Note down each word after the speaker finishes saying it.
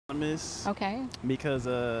anonymous. Okay. Because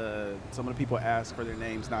some of the people ask for their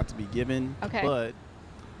names not to be given. Okay. But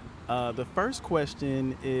the first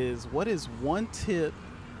question is, what is one tip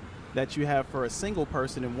that you have for a single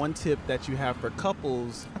person and one tip that you have for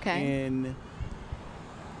couples in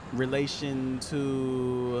relation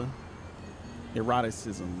to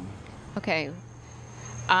eroticism? Okay.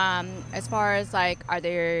 As far as like,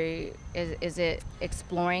 is it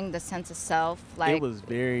exploring the sense of self? Like, it was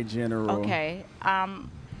very general. Okay.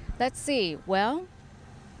 Let's see. Well,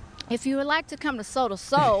 if you would like to come to Soul to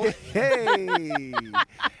Soul, hey,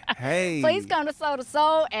 please come to Soul to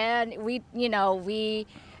Soul, and we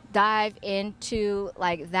dive into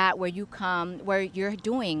like that where you come, where you're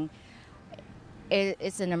doing.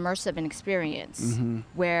 It's an immersive experience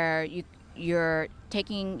where you're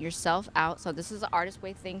taking yourself out. So this is an artist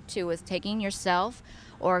way thing too, is taking yourself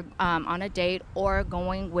or on a date, or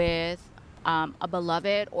going with a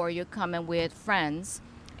beloved, or you're coming with friends,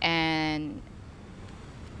 and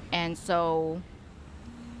so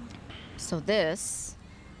this,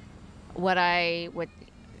 what I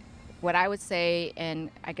would say, and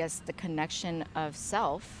I guess the connection of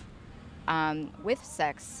self with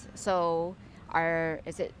sex. So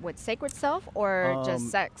is it with sacred self or just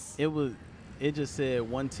sex? It just said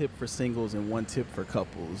one tip for singles and one tip for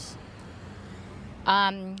couples.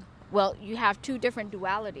 Well, you have two different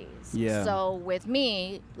dualities. Yeah. So with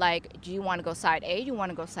me, like, do you want to go side A? Do you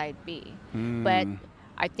want to go side B? But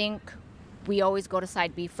I think we always go to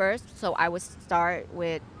side B first. So I would start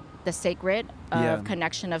with the sacred of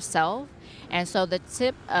connection of self. And so the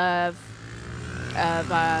tip of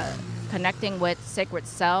connecting with sacred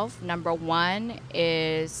self, number one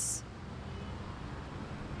is,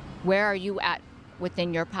 where are you at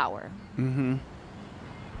within your power?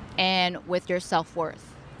 And with your self-worth.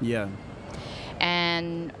 Yeah.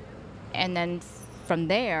 And then from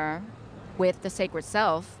there, with the sacred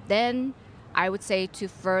self, then I would say to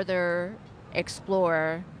further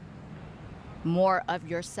explore more of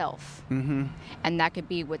yourself. And that could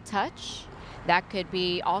be with touch. That could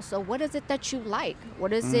be also, what is it that you like?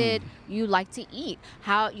 What is it you like to eat?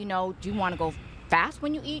 How, do you want to go fast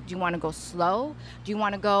when you eat? Do you want to go slow? Do you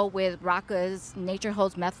want to go with Raka's Nature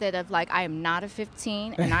Holds method of like, I am not a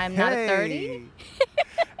 15 and I am not a 30?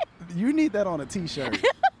 You need that on a t-shirt.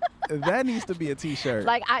 That needs to be a t-shirt.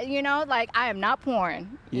 Like, I am not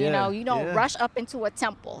porn. Yeah, you don't rush up into a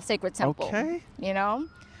temple, sacred temple. Okay.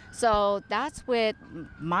 So that's with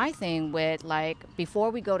my thing with, like,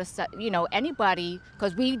 before we go to, anybody,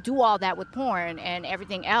 because we do all that with porn and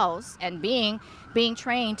everything else, and being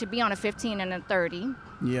trained to be on a 15 and a 30.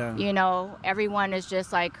 Yeah. Everyone is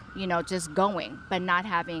just like, just going, but not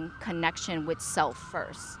having connection with self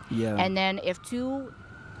first. Yeah. And then if two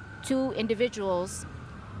individuals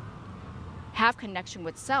have connection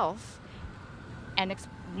with self and,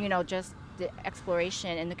 just the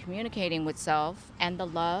exploration and the communicating with self and the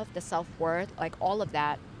love, the self-worth, like all of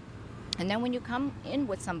that. And then when you come in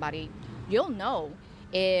with somebody, you'll know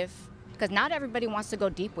because not everybody wants to go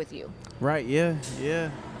deep with you. Right, yeah.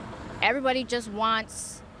 Everybody just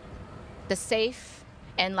wants the safe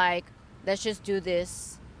and like, let's just do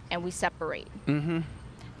this and we separate.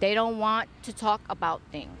 They don't want to talk about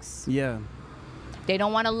things. Yeah. They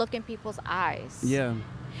don't want to look in people's eyes. Yeah.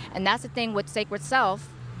 And that's the thing with sacred self.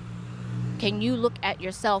 Can you look at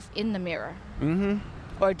yourself in the mirror?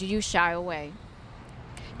 Or do you shy away?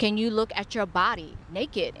 Can you look at your body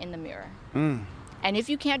naked in the mirror? And if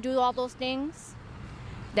you can't do all those things,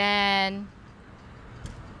 then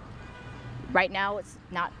right now it's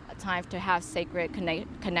not a time to have sacred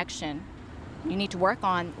connection. You need to work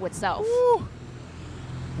on with self. Woo.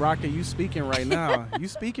 Raka, you speaking right now. You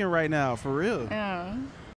speaking right now, for real. Yeah.